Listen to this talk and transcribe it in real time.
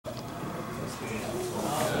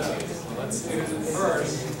let's see who's in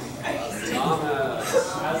first.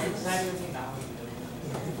 Thomas. How many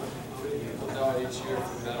people die each year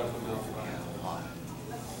from medical malpractice?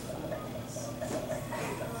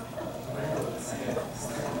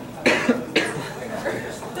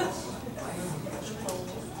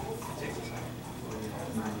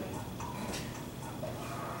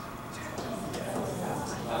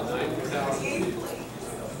 About 90,000 people.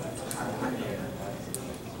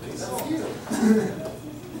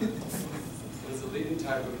 What is the leading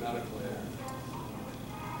type of medical error?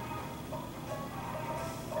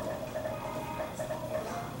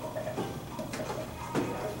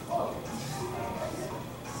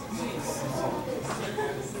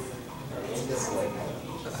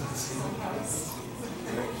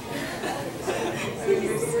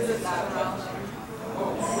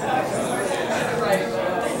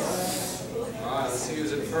 Alright, let's see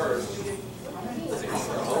who's in first.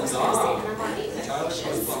 Hold on. Tyler was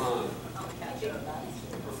behind.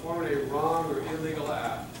 Performing a wrong or illegal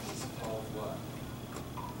act is called what?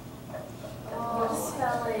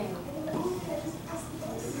 Spelling.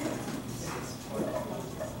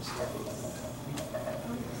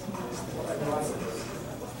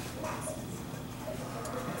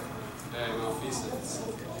 Hey, malfeasance.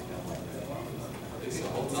 Lisa,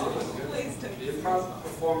 hold on. The improper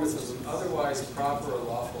performance is an otherwise proper or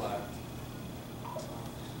lawful act.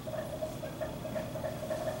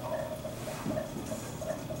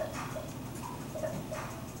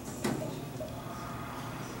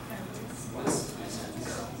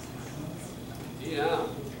 EM.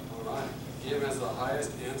 All right. EM has the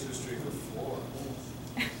highest answer streak of 4.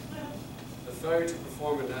 The failure to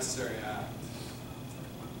perform a necessary act.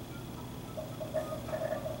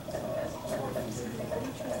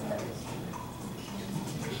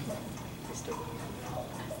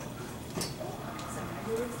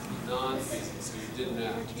 Non-feasance, so you didn't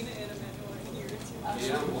act.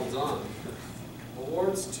 EM, hold on.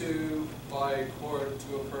 Awards by a court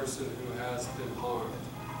to a person who has been harmed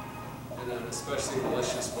in an especially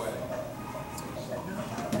malicious way.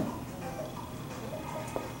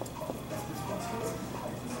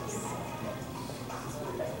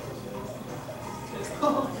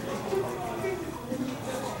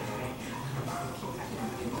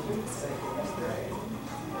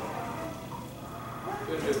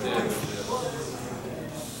 Good day.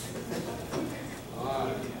 All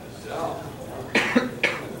right, Adele.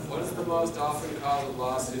 What is the most often cause of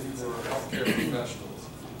lawsuit for healthcare professionals?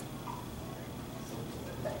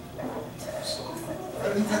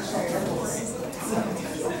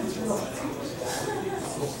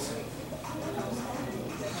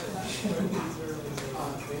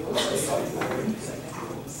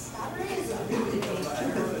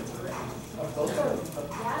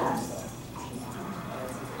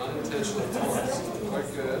 Unintentional torts. Quite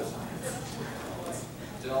good.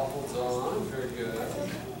 Adele holds on. Very good.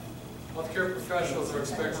 Healthcare professionals are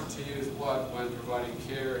expected to use what when providing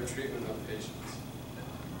care and treatment of patients?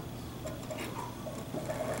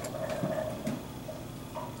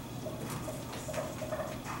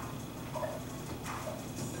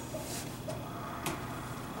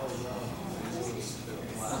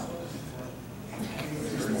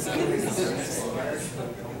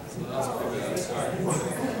 So that's pretty good. Sorry.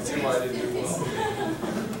 See why I didn't do well.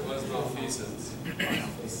 What is malfeasance?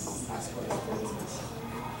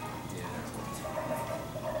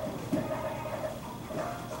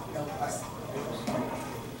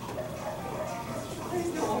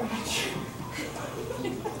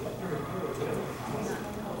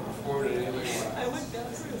 Performed in any way. I looked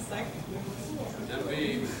down for a second. MB,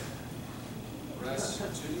 res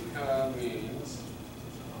judicata means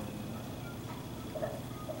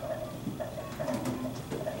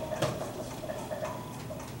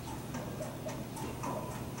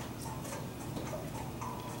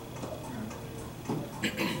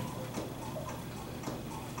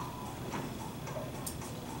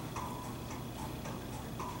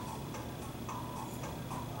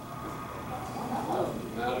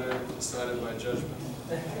matter decided by judgment.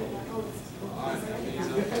 Alright, MB's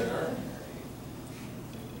up there.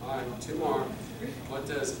 Alright, 2 more. What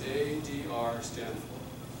does ADR stand for?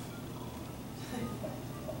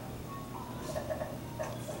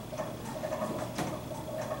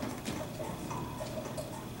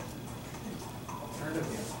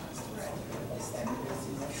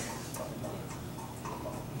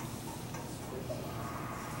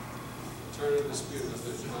 Alternative dispute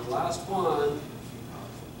resolution. My last one.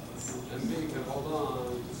 MB can hold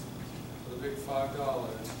on for the big $5.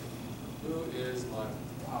 Who is liable?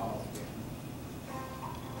 Oh.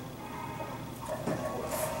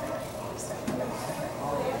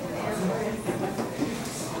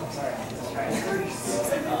 Sorry.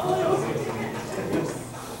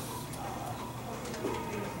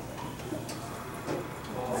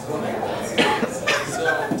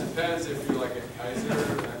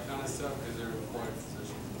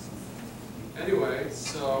 Anyway,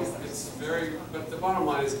 so it's very, but the bottom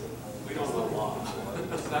line is we don't know law.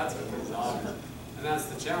 That's what is obvious. And that's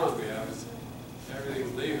the challenge we have is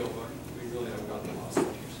everything's legal, but we really haven't got the law.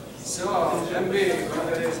 So, MB, what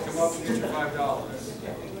that is, come up and get your $5.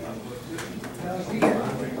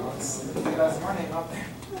 You guys' morning up there.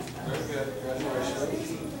 Very good.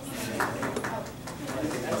 Congratulations.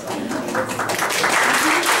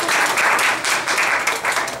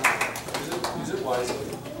 Use it wisely.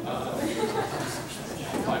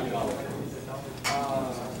 $5.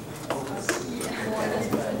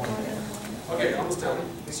 Okay, almost done.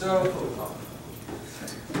 So,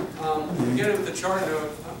 again, with the chart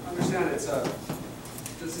note, understand this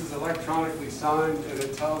is electronically signed and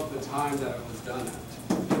it tells the time that it was done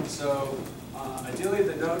at. So, ideally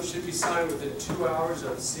the note should be signed within 2 hours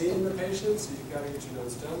of seeing the patient, so you've got to get your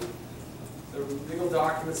notes done. The legal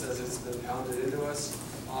documents as it's been pounded into us.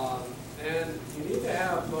 And you need to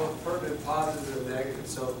have both pertinent positive and negative.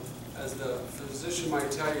 So, as the physician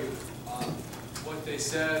might tell you, what they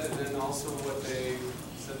said and then also what they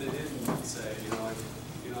said they didn't say. Like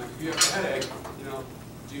if you have a headache,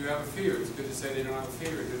 do you have a fever? It's good to say they don't have a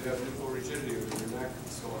fever. Do they have nipple rigidity or their neck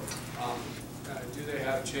sore? Do they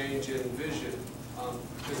have change in vision?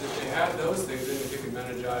 Because if they have those things, then it could be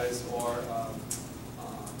meningitis or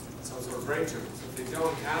some sort of brain tumor. So if they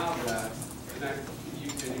don't have that,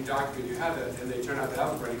 and you document you have that, and they turn out to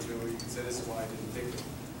have a brain tumor, you can say this is why I didn't think of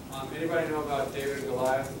it. Anybody know about David and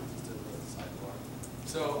Goliath?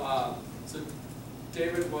 So,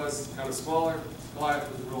 David was kind of smaller. Goliath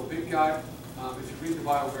was a real big guy. If you read the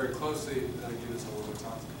Bible very closely, and I do this all the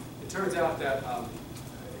time, it turns out that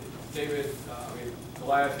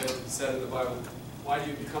Goliath had said in the Bible, "Why do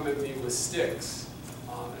you come at me with sticks?"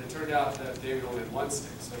 And it turned out that David only had one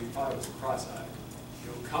stick, so he probably was cross-eyed.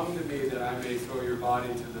 Come to me that I may throw your body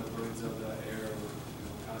to the birds of the air,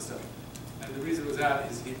 kind of stuff. And the reason was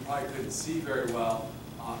that is he probably couldn't see very well.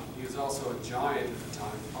 He was also a giant at the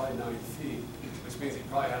time, probably 90 feet, which means he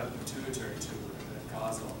probably had a pituitary tumor that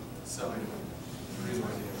caused all of this. So anyway, the reason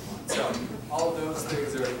why he had one. So all of those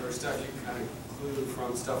things are stuff you can kind of conclude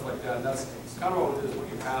from stuff like that. And that's kind of what it is, what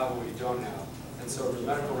you have and what you don't have. And so the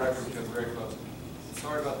medical record becomes very close.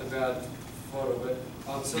 Sorry about the bad photo, but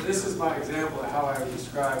so this is my example of how I would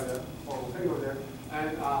describe that horrible thing over there.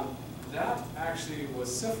 And that actually was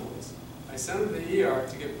syphilis. I sent him to the ER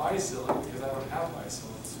to get bicillin because I don't have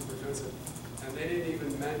bicillin, it's super expensive. And they didn't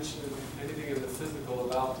even mention anything in the physical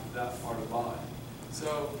about that part of the body.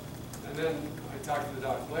 So, and then I talked to the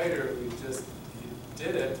doc later, and he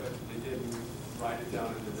did it, but they didn't write it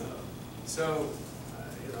down in the note. So,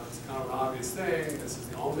 it's kind of an obvious thing. This is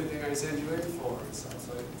the only thing I send you in for. So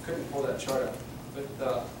I couldn't pull that chart out. But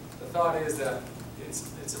the thought is that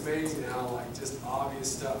it's amazing how just obvious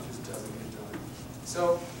stuff just doesn't get done.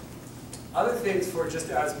 So other things for just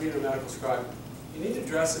as being a medical scribe, you need to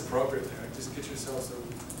dress appropriately. Right? Just get yourself some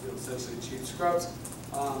essentially cheap scrubs.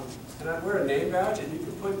 And I'd wear a name badge, and you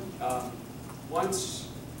can put once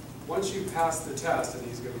you pass the test, and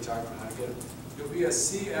he's going to be talking about how to get it, you'll be a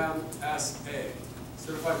CMSA.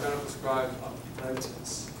 Certified Medical Scribe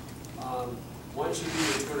Apprentice. Once you do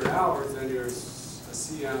your 200 hours, then you're a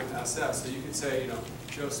CMSS. So you could say,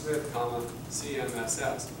 Joe Smith,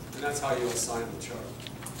 CMSS, and that's how you'll sign the chart.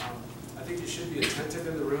 I think you should be attentive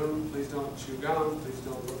in the room. Please don't chew gum. Please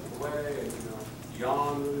don't look away and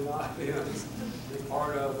yawn really loud. Just be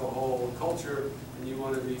part of the whole culture, and you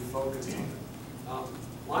want to be focused on it.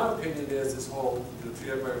 My opinion is this whole treat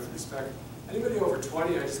everybody with respect. Anybody over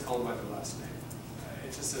 20, I just call them by their last name.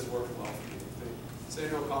 It just has worked well for me. If they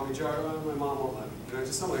say, "No, call me Jar," my mom won't let me.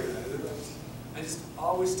 Just something like that. I just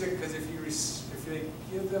always stick, because if they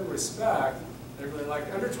give them respect, they really like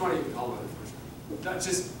it. Under 20, you can call them by their first name. That's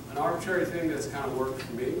just an arbitrary thing that's kind of worked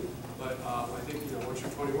for me. But I think once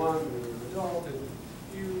you're 21, you're an adult, and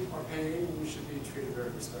you are paying, you should be treated very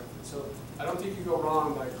respectfully. So I don't think you go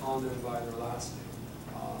wrong by calling them by their last name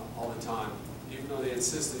all the time, even though they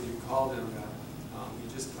insist that you call them that.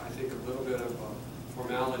 I think a little bit of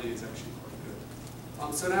formality is actually quite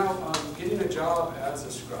good. So now, getting a job as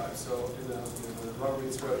a scribe. So in the rubber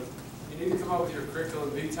meets road, you need to come up with your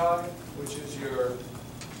curriculum vitae, which is your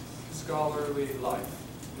scholarly life.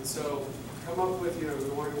 And so come up with,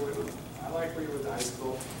 I like where you went to high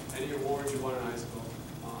school, any awards you won in high school,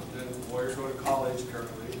 then where you're going to college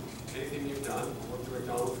currently, anything you've done. I worked at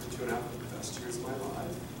McDonald's for 2.5 of the best years of my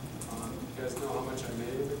life. You guys know how much I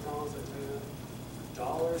made at McDonald's, I tell you that?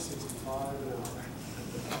 $1.65 an hour.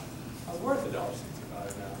 I was worth $1.65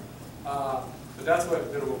 an hour. But that's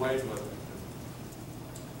what minimum wage was.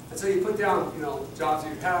 And so you put down, jobs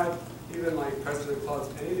you've had, even like president of clubs,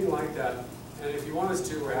 anything like that, And if you want us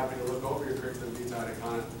to, we're happy to look over your curriculum vitae to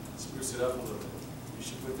kind of spruce it up a little bit. You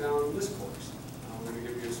should put down this course. We're going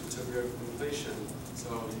to give you a certificate of completion,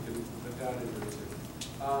 so you can put that in there too.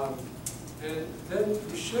 And then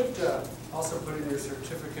you should also put in your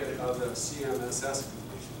certificate of the CMSS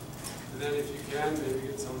completion. And then if you can, maybe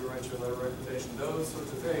get someone to write you a letter of recommendation, those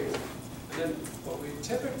sorts of things. And then what we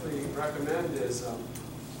typically recommend is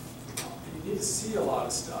you need to see a lot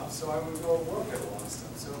of stuff, so I would go work at a lot of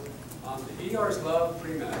stuff. So the ERs love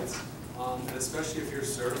pre-meds, and especially if you're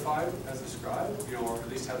certified as a scribe, or at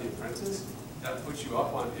least have the apprentice, that puts you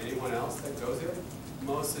up on anyone else that goes there.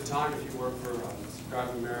 Most of the time, if you work for Scribe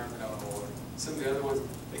America or some of the other ones,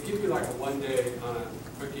 they give you like a one-day kind of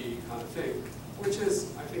quickie kind of thing, which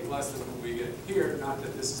is, I think, less than what we get here. Not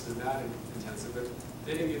that this has been that intensive, but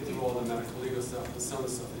they didn't get through all the medical legal stuff and some of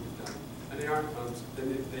the stuff that you've done. And they aren't,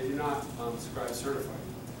 they do not Scribe certified.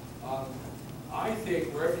 I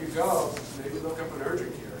think wherever you go, maybe look up an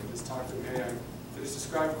urgent care and just talk to them, hey, I finished the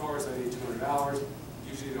Scribe course, I need 200 hours.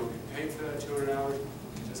 Usually you don't get paid for that 200 hours,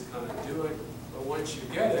 you just kind of do it. But once you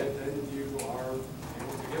get it, then you are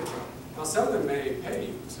able to get a job. Now some of them may pay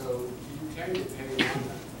you, so you can get paid on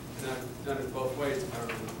that. And I've done it both ways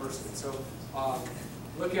depending on the person. So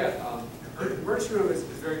look at, emergency room is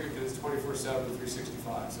very good because it's 24/7,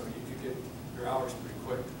 365, so you can get your hours pretty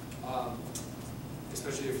quick.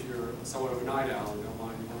 Especially if you're somewhat of a night owl and don't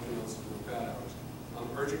mind working those bad hours.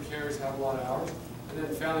 Urgent cares have a lot of hours. And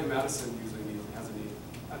then family medicine usually has a need.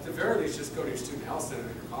 At the very least, just go to your student health center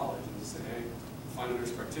at your college and just say, hey, find a nurse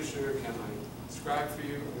practitioner, can I scribe for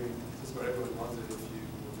you? I mean, this is what everyone loves it if you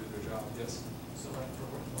will do their job. Yes? So like for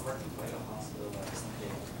working for like a hospital or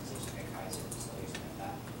something, such like Kaiser facilities like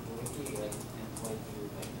that, would we be like employed through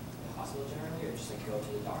like the hospital generally, or just like go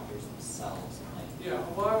to the doctors themselves and like? Yeah,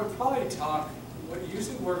 well, I would probably talk. What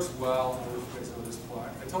usually works well, I don't know if you guys know this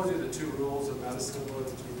plaque. I told you the 2 rules of medicine. What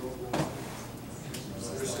are the 2 rules of medicine?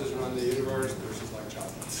 Nurses run the universe, nurses like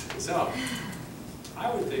chocolates. So,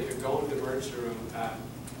 I would think of going to the emergency room at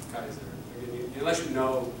Kaiser, again, unless you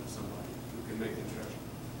know somebody who can make the introduction.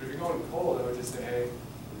 But if you're going cold, I would just say, hey,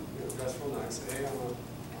 dress real nice. Say, hey, I'm a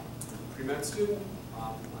pre-med student.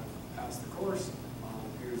 I passed the course.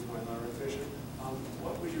 Here's my letter of recommendation.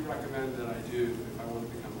 What would you recommend that I do if I want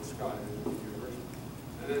to become a scribe in the university?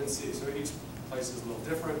 And then see. So each place is a little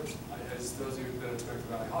different. As those of you that have been to Spectre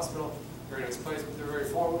Valley Hospital, very nice place, but they're very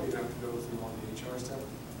formal. You have to go through all the HR stuff.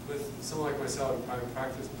 With someone like myself in private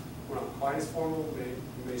practice, we're not quite as formal.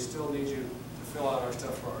 We may still need you to fill out our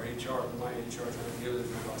stuff for our HR, but my HR is not nearly as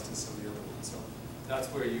robust as some of the other ones. So that's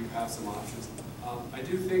where you have some options. I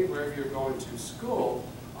do think wherever you're going to school,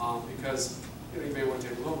 because you may want to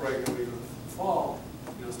take a little break and when you go to the fall,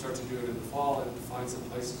 start to do it in the fall and find some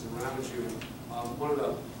places around you. And one of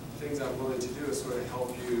the things I'm willing to do is sort of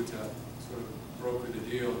help you to sort of broker the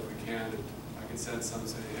deal if we can. And I can send some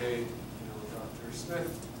say, hey, Dr.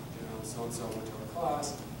 Smith, so-and-so went to our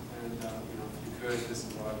class, and if you could, this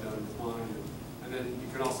is what I've done with mine. And then you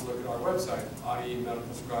can also look at our website,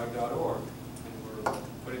 iemedicalscribe.org, and we're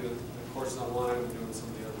putting the courses online, we're doing some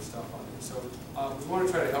of the other stuff on there. So we want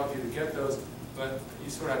to try to help you to get those, but you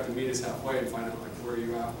sort of have to meet us halfway and find out like where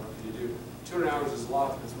you're at, what can you do. 200 hours is a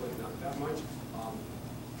lot, but it's really not that much.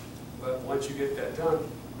 But once you get that done,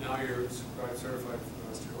 now you're Scribe certified for the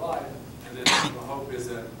rest of your life, and then the hope is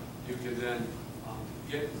that you can then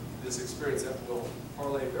get this experience that will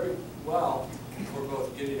parlay very well for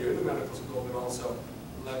both getting you into medical school, but also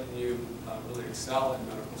letting you really excel in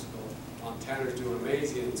medical school. Tanner's doing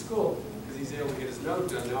amazing in school because he's able to get his note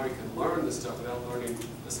done. Now he can learn the stuff without learning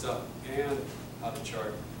the stuff and how to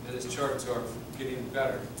chart. And his charts are getting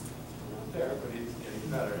better. They're not there, but he's getting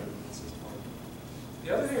better.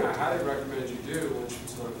 The other thing I highly recommend you do once you've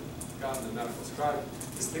sort of gotten the medical scribe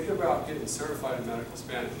is think about getting certified in medical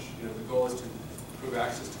Spanish. The goal is to improve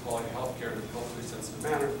access to quality health care in a culturally sensitive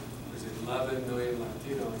manner. There's 11 million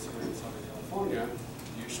Latinos here in Southern California.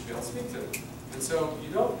 You should be able to speak to them. And so you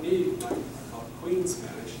don't need, like I call it Queen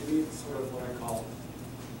Spanish, you need sort of what I call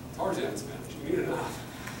Tarzan Spanish. You need enough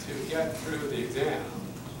to get through the exam.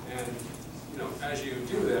 And as you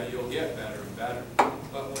do that, you'll get better and better.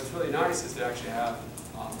 But what's really nice is to actually have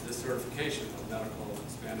this certification of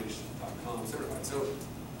medicalspanish.com certified. So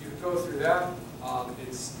you can go through that.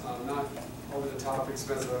 It's not over the top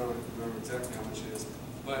expensive. I don't remember exactly how much it is,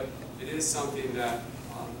 but it is something that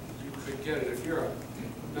you could get. And if you're a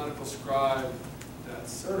medical scribe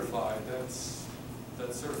that's certified, that's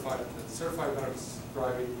certified medical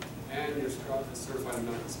scribing, and you're certified in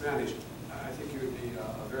medical Spanish, I think you would be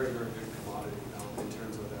a very, very good commodity in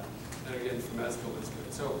terms of that. And again, for med school, it's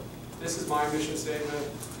good. So this is my mission statement: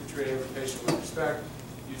 to treat every patient with respect.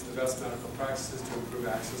 use the best medical practices to improve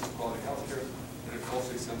access to quality health care in a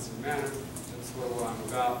culturally sensitive manner. That's sort of what I'm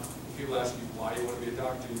about. If people ask you why you want to be a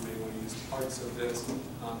doctor, you may want to use parts of this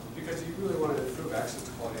because you really want to improve access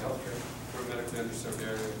to quality health care for a medically underserved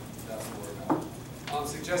area. That's what we're about.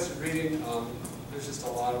 Suggested reading, there's just a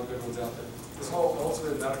lot of good ones out there. This whole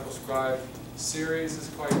Ultimate Medical Scribe series is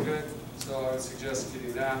quite good, so I would suggest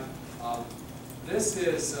getting that. This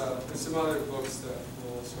is, there's some other books that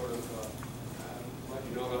will sort of let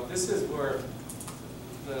you know about. This is where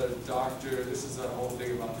the doctor, this is that whole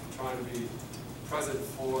thing about trying to be present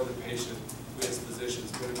for the patient with his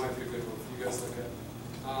physicians, but it might be a good one for you guys to look at.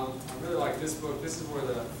 I really like this book. This is where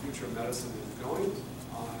the future of medicine is going,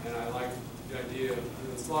 and I like the idea of,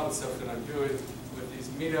 there's a lot of stuff that I'm doing with these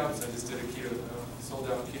meetups. I just did a sold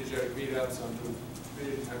out ketogenic meetup, so I'm doing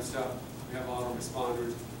video type stuff. We have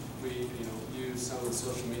autoresponders. We use some of the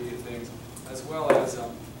social media things, as well as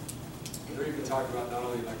they're even talking about not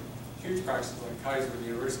only like huge practices like Kaiser or the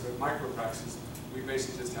university, but micro practices. We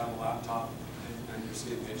basically just have a laptop and you're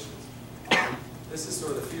seeing patients. This is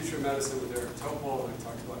sort of the future of medicine with Eric Topol. I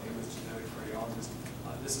talked about him as genetic cardiologist.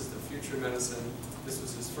 This is the future of medicine. This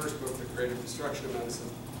was his first book, The Creative Destruction of Medicine.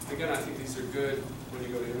 Again, I think these are good when you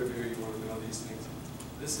go to interview, you want to know these things.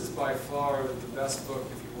 This is by far the best book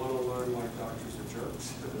if you want to learn why doctors are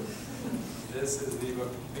jerks. This is the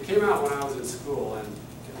book. It came out when I was in school, and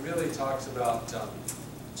it really talks about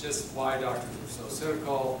just why doctors are so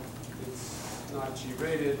cynical. It's not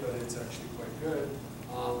G-rated, but it's actually quite good.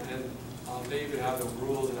 They even have the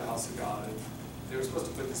rules of the House of God. And they were supposed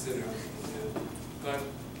to put this in there, but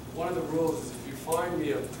one of the rules is if you find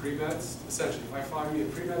me a pre-med, essentially, if I find me a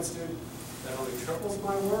pre-med student that only triples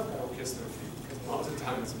my work, I will kiss their feet, because most of the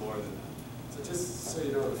time it's more than that. So just so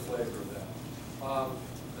you know the flavor of that.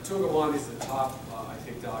 Atul Gawande is the top, I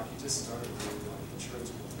think, doc. He just started doing insurance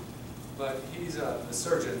school. But he's a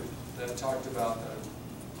surgeon that talked about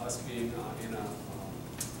us being in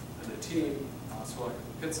a team, so like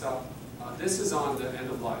a pit stop. This is on the end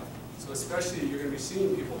of life. So especially, you're going to be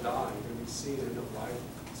seeing people die. You're going to be seeing end of life,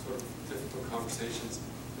 sort of difficult conversations.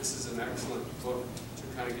 This is an excellent book to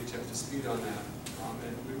kind of get you up to speed on that.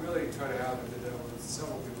 And we really try to have it with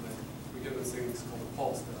several people that we give those things called the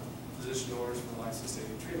pulse, the physician orders for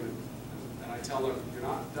life-sustaining treatment. And I tell them, you're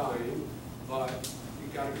not dying, but you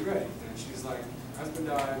got to be ready. And she's like, her husband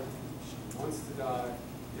died, she wants to die,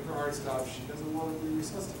 if her heart stops, she doesn't want to be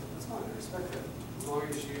resuscitated. That's fine, I respect that. As long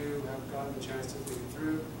as you have gotten the chance to think it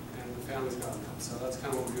through, and the family's gotten that. So that's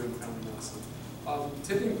kind of what we do in family medicine.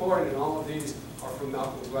 Tipping Point and all of these are from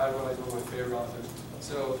Malcolm Gladwell. He's one of my favorite authors.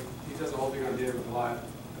 So he does a whole thing on David and Goliath,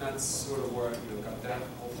 and that's sort of where I got that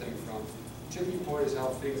whole thing from. Tipping Point is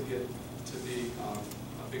how things get to be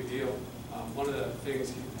a big deal. One of the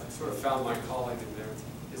things I sort of found my calling in there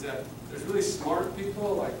is that there's really smart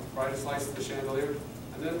people, like brightest lights in the chandelier,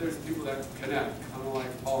 and then there's people that connect, kind of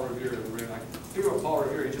like Paul Revere. Like, think about Paul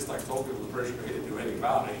Revere, he just like told people the pressure, he didn't do anything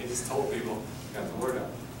about it, he just told people, got the word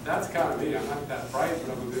out. That's kind of me. I'm not that bright,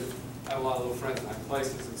 but I have a lot of little friends in high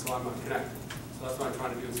places, and so I'm a connector. So that's what I'm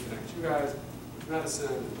trying to do, is connect you guys with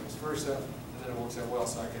medicine and vice versa, and then it works out well,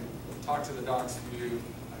 so I can talk to the docs for you,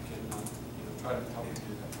 I can try to help you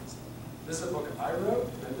do that. This is a book I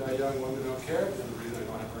wrote, and Young Women Don't Care, and the reason I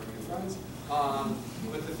don't have very many friends.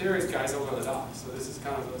 But the theory is guys don't go to the docs. So this is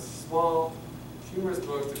kind of a small, humorous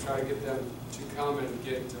book to try to get them to come and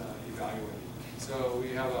get evaluated. So we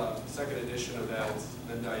have a second edition of that,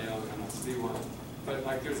 Linda Young, and I'll see one. But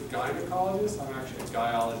like there's gynecologists, I'm actually a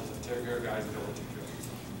guyologist, I take care of guys who don't take care of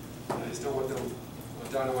themselves. And I just don't want them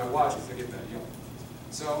done on my watch because I get that young.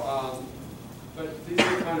 So, but these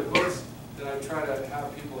are the kind of books that I try to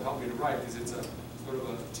have people help me to write, because it's a sort of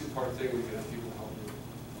a two-part thing we can have people help me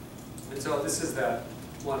with. And so this is that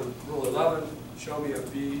one, Rule 11, show me a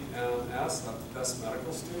BMS, a best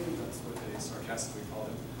medical student, that's what they sarcastically called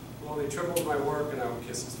it. Well, they tripled my work and I would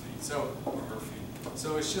kiss his feet, or her feet.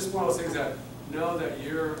 So it's just one of those things that know that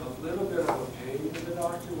you're a little bit of a pain to the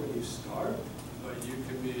doctor when you start, but you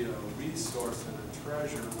can be a resource and a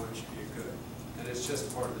treasure once you get good. And it's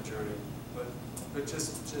just part of the journey. But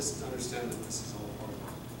just understand that this is all part of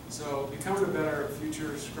it. So becoming a better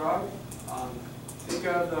future scribe, think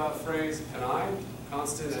of the phrase, can I?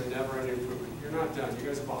 Constant and never-ending improvement. You're not done. You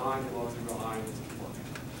guys are behind, you're always behind, just keep working.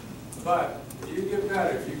 But if you get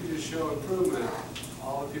better, if you can just show improvement,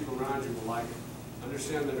 all the people around you will like it.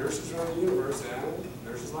 Understand the nurses run the universe, and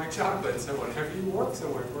nurses like chocolate, so whenever you work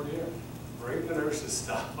somewhere for a year, bring the nurses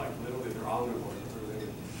stuff, like literally they're omnivores.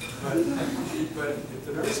 But if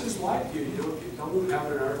the nurses like you, don't have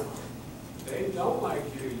an airline. If they don't like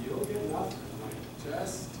you, you'll get nothing. Like,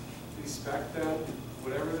 just respect them,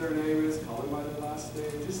 whatever their name is, call them by their last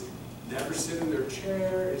name, just never sit in their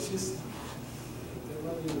chair. It's just, they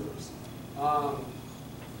love the universe.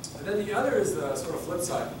 And then the other is the sort of flip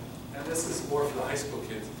side, and this is more for the high school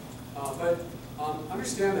kids. But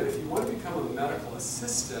understand that if you want to become a medical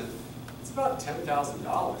assistant, it's about $10,000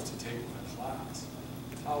 to take a class.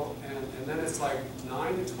 And then it's like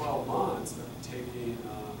 9 to 12 months of taking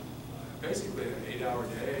basically an 8-hour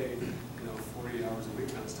day, 40 hours a week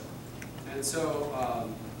kind of stuff. And so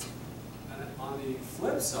on the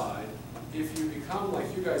flip side, if you become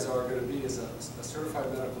like you guys are going to be as a certified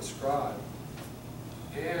medical scribe,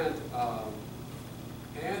 and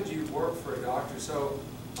you work for a doctor, so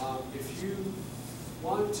if you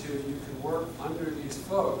want to, you can work under these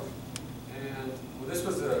folk. And well, this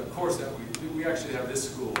was a course that we actually have this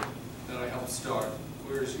school that I helped start.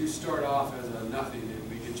 Whereas you start off as a nothing and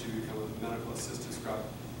we get you to become a medical assistant scribe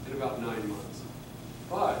in about 9 months.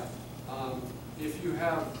 But if you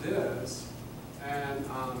have this and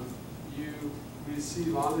you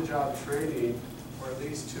receive on-the-job training for at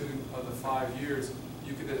least 2 of the 5 years,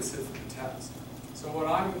 you can then sit for the test. So what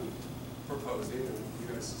I'm proposing, and you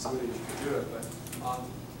guys, some of you can do it, but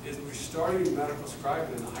is we're starting medical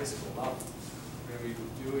scribing in the high school level. We're going to be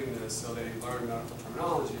doing this so they learn medical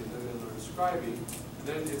terminology, and then they learn scribing. And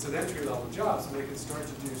then it's an entry-level job, so they can start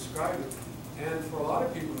to do scribing. And for a lot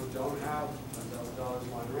of people who don't have $1,000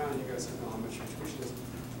 lying around, you guys know how much your tuition is.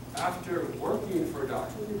 After working for a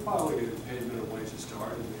doctor, you're probably going to get paid minimum wage to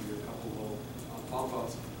start, and maybe a couple little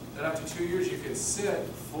bump-ups. Then after 2 years, you can sit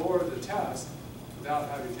for the test without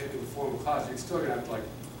having taken the formal class. You're still going to have to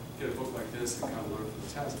get a book like this and kind of learn for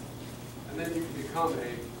the test. And then you can become a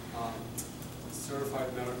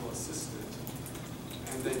certified medical assistant.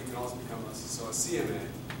 And then you can also become a CMA,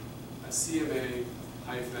 a CMA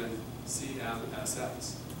hyphen CMSS.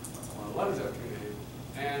 That's a lot of letters after your name.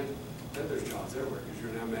 And then there's jobs everywhere because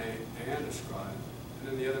you're an MA and a scribe. And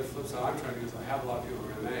then the other flip side I'm trying to do is I have a lot of people who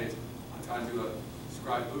are MAs. I'm trying to do a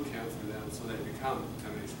scribe boot camp for them so they become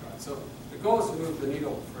MA scribes. So the goal is to move the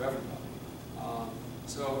needle for everybody.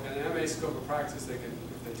 So in an MA scope of practice, they can,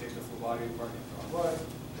 if they take the full body and part draw blood,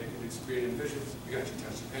 they can do screen and vision. You got your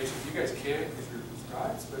touch the patient. You guys can't because you're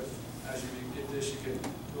scribes, but as you get this, you can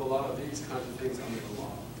do a lot of these kinds of things under the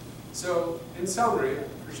law. So in summary, I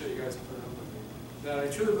appreciate you guys putting up with me, that I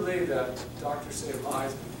truly believe that doctors save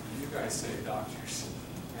lives, but you guys save doctors.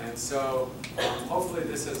 And so hopefully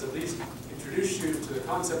this has at least introduced you to the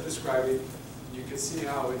concept of scribing. You can see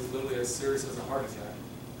how it's literally as serious as a heart attack.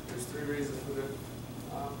 There's 3 reasons for the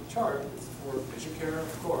chart. It's for patient care,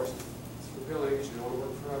 of course. It's for billing, because you don't want to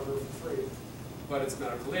work forever for free. But it's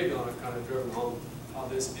medical legal, and I've kind of driven home how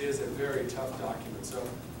this is a very tough document. So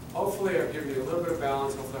hopefully I've given you a little bit of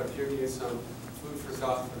balance. Hopefully I've given you some food for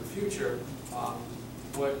thought for the future. I'm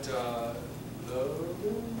going to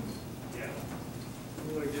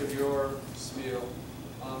give your spiel.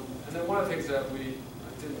 And then one of the things that I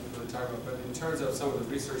didn't really talk about, but in terms of some of the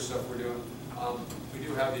research stuff we're doing, we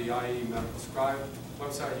do have the IE Medical Scribe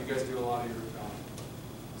website. You guys do a lot of your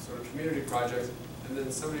sort of community projects. And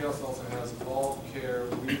then somebody else also has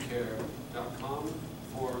allcarewecare.com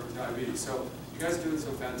for diabetes. So you guys are doing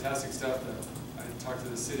some fantastic stuff. I talked to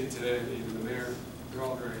the city today, and even the mayor. They're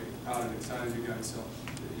all very proud and excited of you guys. So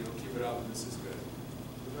keep it up, and this is good.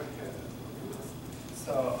 Go ahead.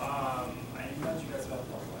 So I emailed you guys about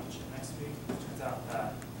the lunch next week. It turns out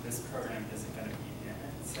that this program isn't going to be in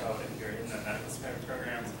it. So if you're in the medical scribe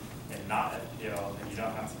programs and not FPL, then you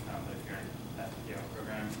don't have to come. But if you're in the FPL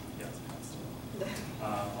program, you have to come still.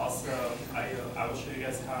 Also, I will show you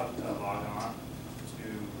guys how to log on to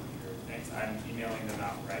your things. I'm emailing them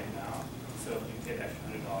out right now. So if you get extra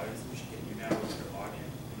 $100, you should get email with your login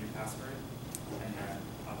and your password. And then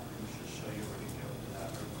I'll pretty much just show you where to go for that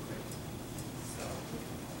real quick. So,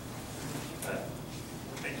 but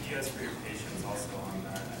thank you guys for your patience also on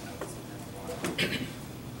that. I know it's been a while.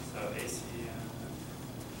 So AC.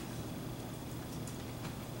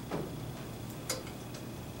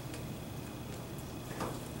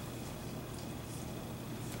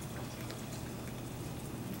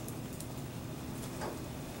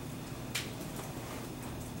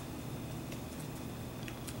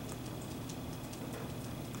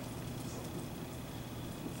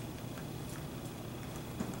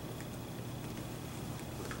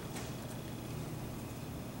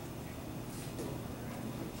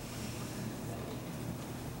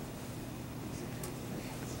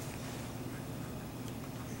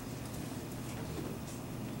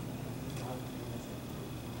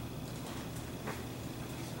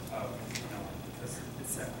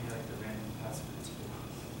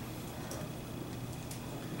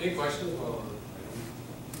 Any questions?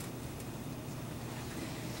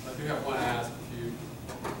 do have one ask. If you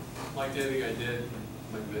liked anything I did,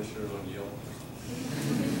 I might mention it on Yelp.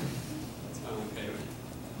 That's fine, okay.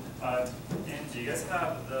 And do you guys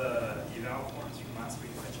have the eval forms from last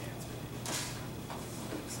week by chance?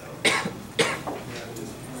 So,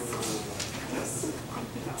 just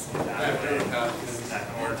pass them that way,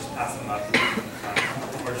 or just pass them up,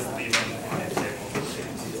 or just leave them on the table.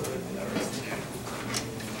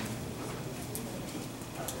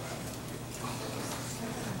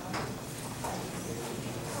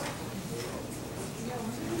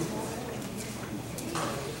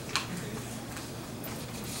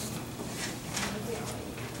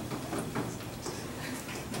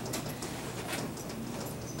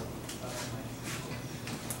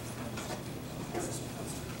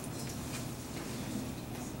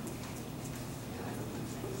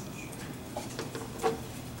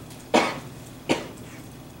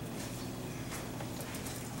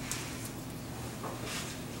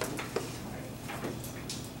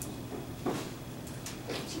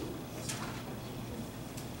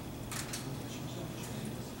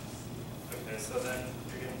 So then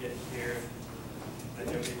you're going to get here, then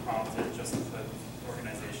you'll be prompted just to put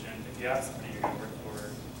organization. If you have somebody you're going to work for,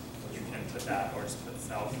 you can put that or just put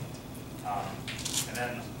self. And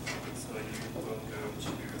then, so you will go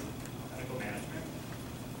to clinical management,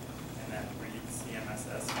 and then read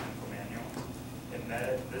CMSS clinical manual. And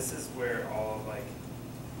then this is where all of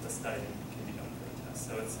the studying can be done for the test.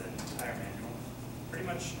 So it's an entire manual. Pretty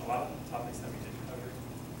much a lot of the topics that we did cover.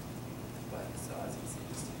 But so as you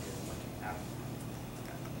can see, just looking at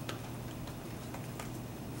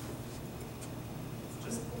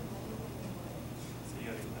so you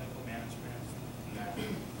go to clinical management, and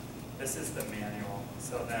then this is the manual.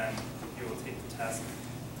 So then you will take the test,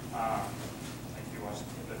 like you watch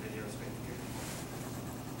the videos right here,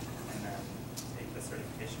 and then take the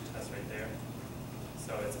certification test right there.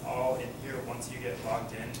 So it's all in here. Once you get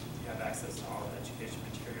logged in, you have access to all the education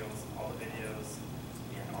materials, all the videos,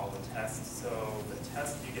 and all the tests. So the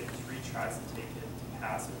test, you get 3 tries to take it to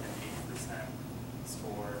pass with an 80%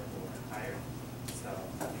 score or higher. So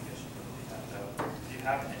I think I should do that though. If you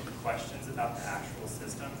have any questions about the actual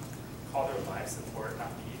system, call their live support,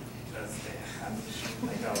 not me, because they have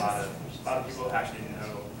a lot of people actually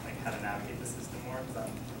know how to navigate the system more, because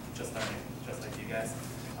I'm just learning, just like you guys.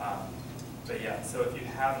 But yeah, so if you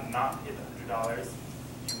have not paid the $100,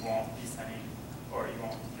 you won't be sending, or you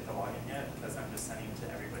won't get the login yet, because I'm just sending it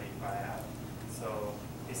to everybody via app. So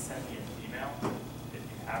please send me an email if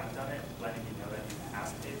you haven't done it, letting me know that you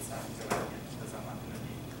have paid so I can go back in, because I'm not going to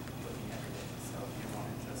be looking every day. So if you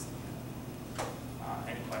want to just,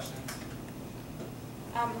 any questions?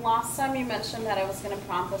 Last time you mentioned that it was going to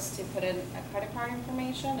prompt us to put in a credit card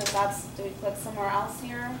information. Do we click somewhere else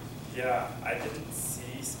here? Yeah, I didn't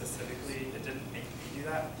see specifically, it didn't make me do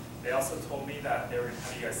that. They also told me that they were going to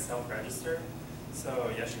have you guys self-register. So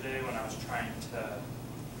yesterday when I was trying to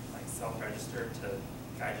self-register to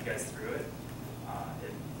guide you guys through it,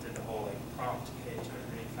 it did the whole prompt, pay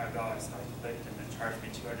 $285. So I clicked and it charged me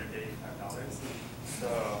 $285.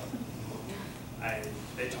 So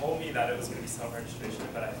they told me that it was going to be self-registration,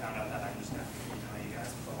 but I found out that I'm just going to have to email you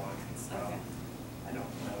guys for the login. So Okay. I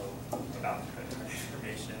don't know about the credit card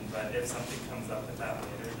information, but if something comes up with that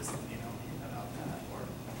later, just email me about that, or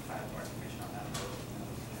if I have more information on that.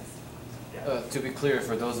 Yeah. To be clear,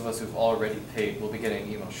 for those of us who've already paid, we'll be getting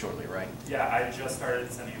an email shortly, right? Yeah, I just started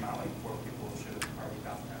sending them out, 4 people should have already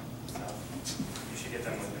got them. So you should get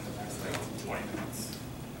them within the next 20 minutes.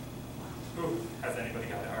 Ooh, has anybody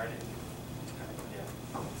got it already? Yeah,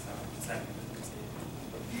 so send me.